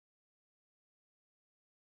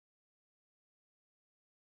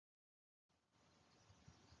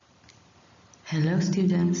Hello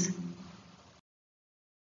students.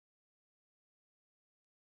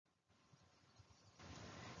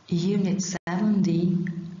 Unit 7D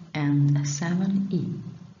and 7E,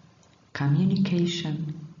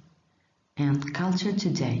 Communication and Culture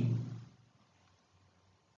Today.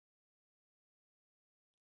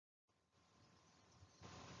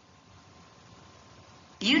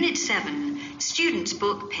 Unit 7, Students'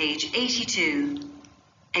 Book, page 82.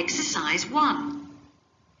 Exercise 1.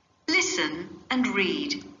 Listen and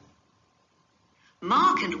read.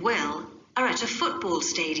 Mark and Will are at a football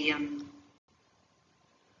stadium.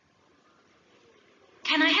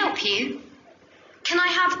 Can I help you? Can I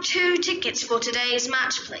have 2 tickets for today's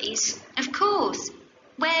match, please? Of course.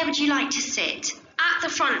 Where would you like to sit? At the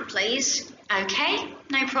front, please. Okay,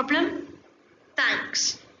 no problem.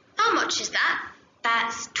 Thanks. How much is that?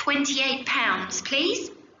 That's £28,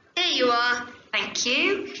 please. Here you are. Thank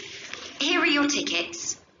you. Here are your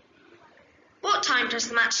tickets. What time does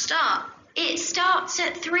the match start? It starts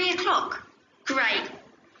at 3 o'clock. Great.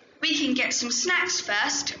 We can get some snacks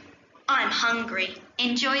first. I'm hungry.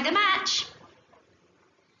 Enjoy the match.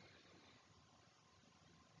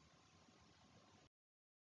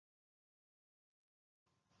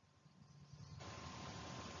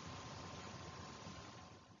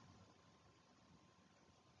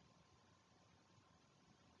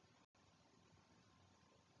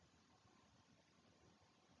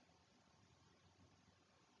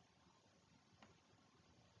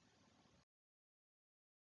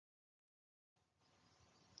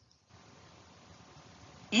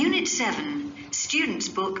 Unit 7, Students'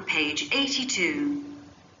 Book, page 82.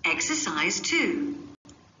 Exercise 2.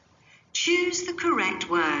 Choose the correct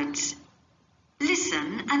words.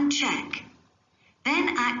 Listen and check.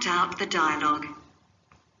 Then act out the dialogue.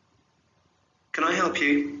 Can I help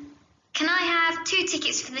you? Can I have 2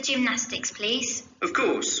 tickets for the gymnastics, please? Of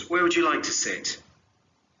course. Where would you like to sit?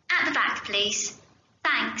 At the back, please.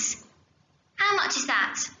 Thanks. How much is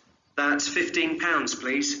that? That's £15,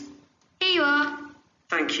 please. Here you are.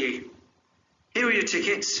 Thank you. Here are your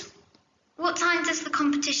tickets. What time does the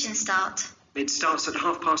competition start? It starts at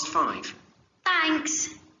 5:30. Thanks.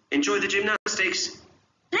 Enjoy the gymnastics.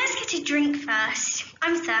 Let's get a drink first.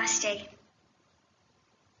 I'm thirsty.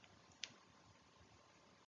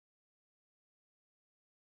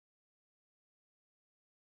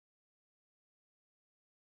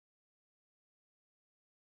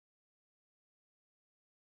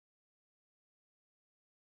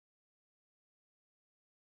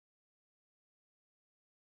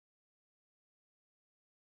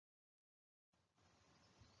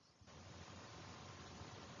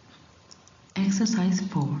 Exercise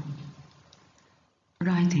 4.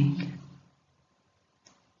 Writing.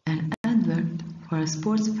 An advert for a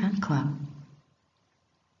sports fan club.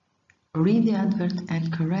 Read the advert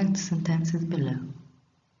and correct sentences below.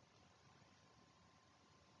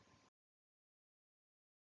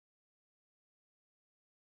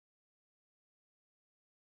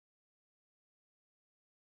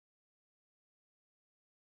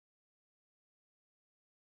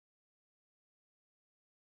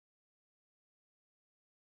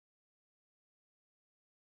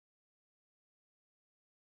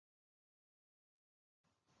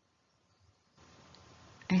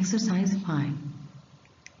 Exercise 5.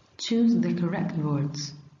 Choose the correct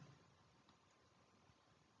words.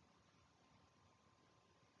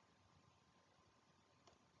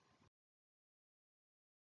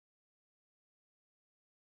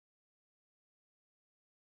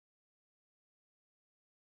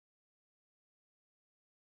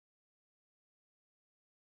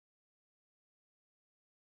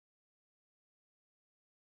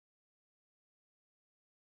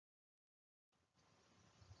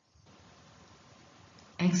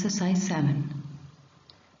 Exercise 7.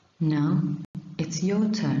 Now it's your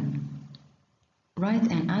turn.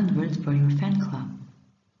 Write an advert for your fan club.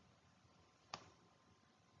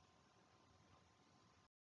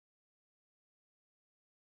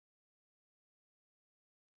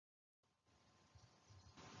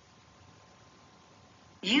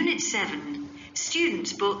 Unit 7,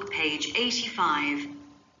 Students' Book, page 85.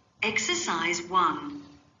 Exercise 1.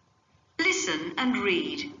 Listen and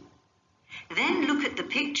read. Then look at the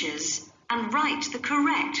pictures and write the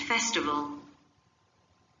correct festival.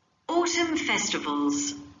 Autumn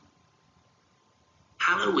festivals.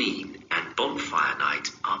 Halloween and Bonfire Night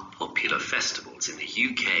are popular festivals in the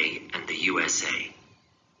UK and the USA.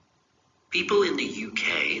 People in the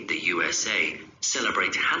UK and the USA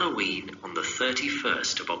celebrate Halloween on the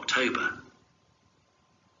 31st of October.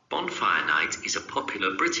 Bonfire Night is a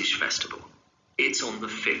popular British festival. It's on the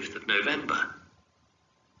 5th of November.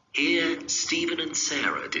 Here, Stephen and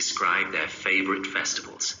Sarah describe their favourite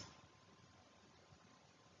festivals.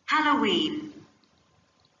 Halloween.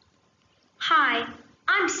 Hi,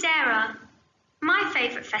 I'm Sarah. My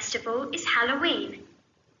favourite festival is Halloween.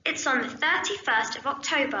 It's on the 31st of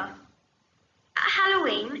October. At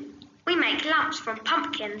Halloween, we make lamps from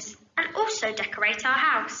pumpkins and also decorate our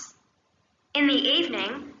house. In the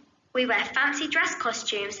evening, we wear fancy dress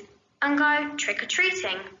costumes and go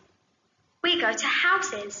trick-or-treating. We go to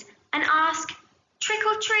houses and ask, "Trick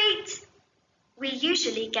or treat?" We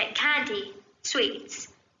usually get candy, sweets,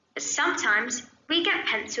 but sometimes we get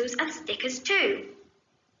pencils and stickers too.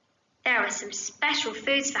 There are some special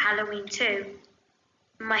foods for Halloween too.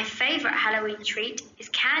 My favourite Halloween treat is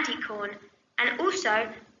candy corn and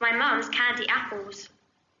also my mum's candy apples.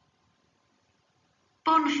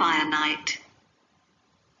 Bonfire night.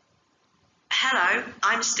 Hello,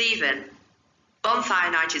 I'm Stephen.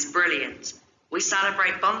 Bonfire night is brilliant. We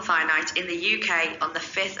celebrate Bonfire night in the UK on the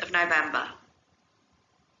 5th of November.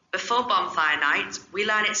 Before Bonfire night, we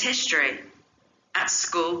learn its history. At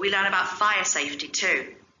school, we learn about fire safety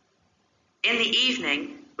too. In the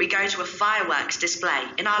evening, we go to a fireworks display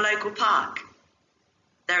in our local park.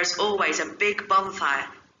 There is always a big bonfire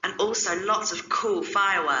and also lots of cool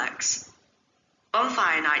fireworks.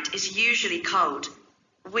 Bonfire night is usually cold.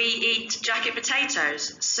 We eat jacket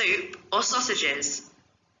potatoes, soup, or sausages.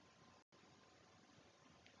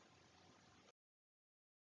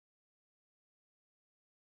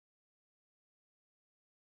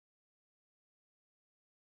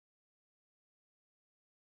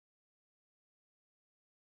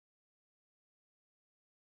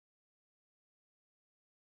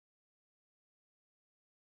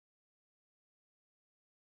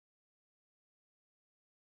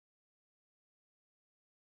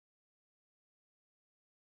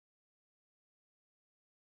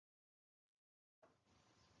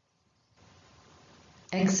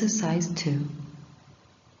 Exercise 2.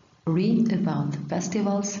 Read about the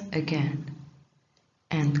festivals again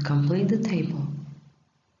and complete the table.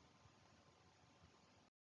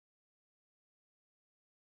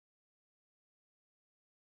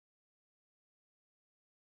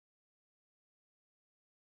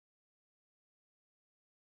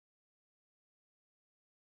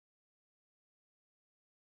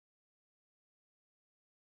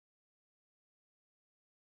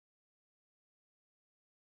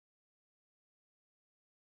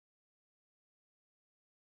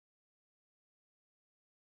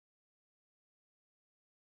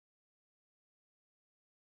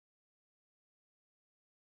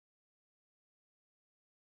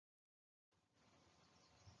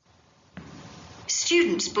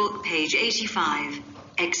 Students' book, page 85.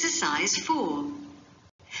 Exercise 4.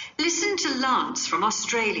 Listen to Lance from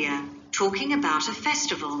Australia talking about a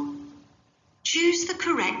festival. Choose the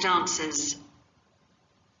correct answers.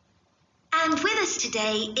 And with us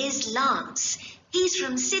today is Lance. He's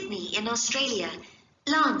from Sydney in Australia.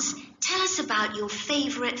 Lance, tell us about your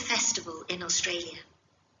favourite festival in Australia.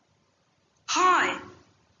 Hi,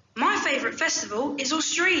 my favourite festival is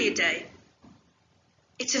Australia Day.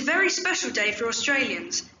 It's a very special day for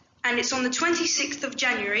Australians, and it's on the 26th of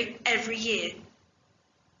January every year.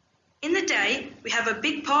 In the day, we have a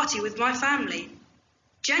big party with my family.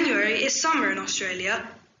 January is summer in Australia,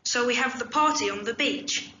 so we have the party on the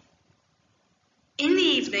beach. In the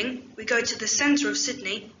evening, we go to the centre of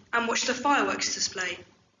Sydney and watch the fireworks display.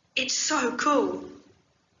 It's so cool.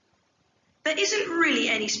 There isn't really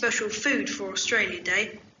any special food for Australia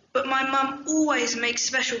Day, but my mum always makes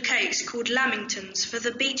special cakes called lamingtons for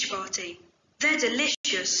the beach party. They're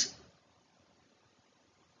delicious.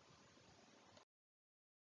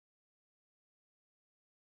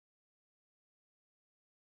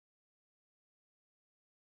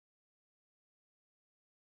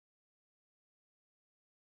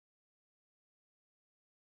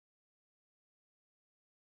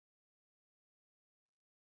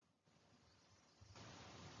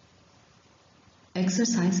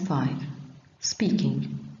 Exercise 5.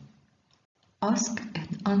 Speaking. Ask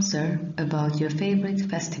and answer about your favorite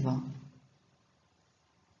festival.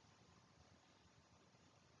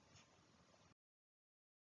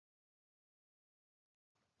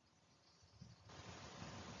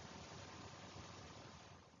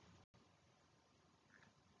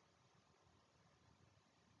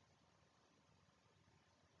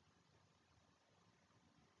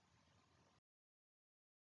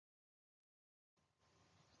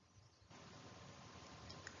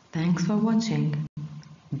 Thanks for watching.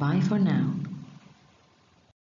 Bye for now.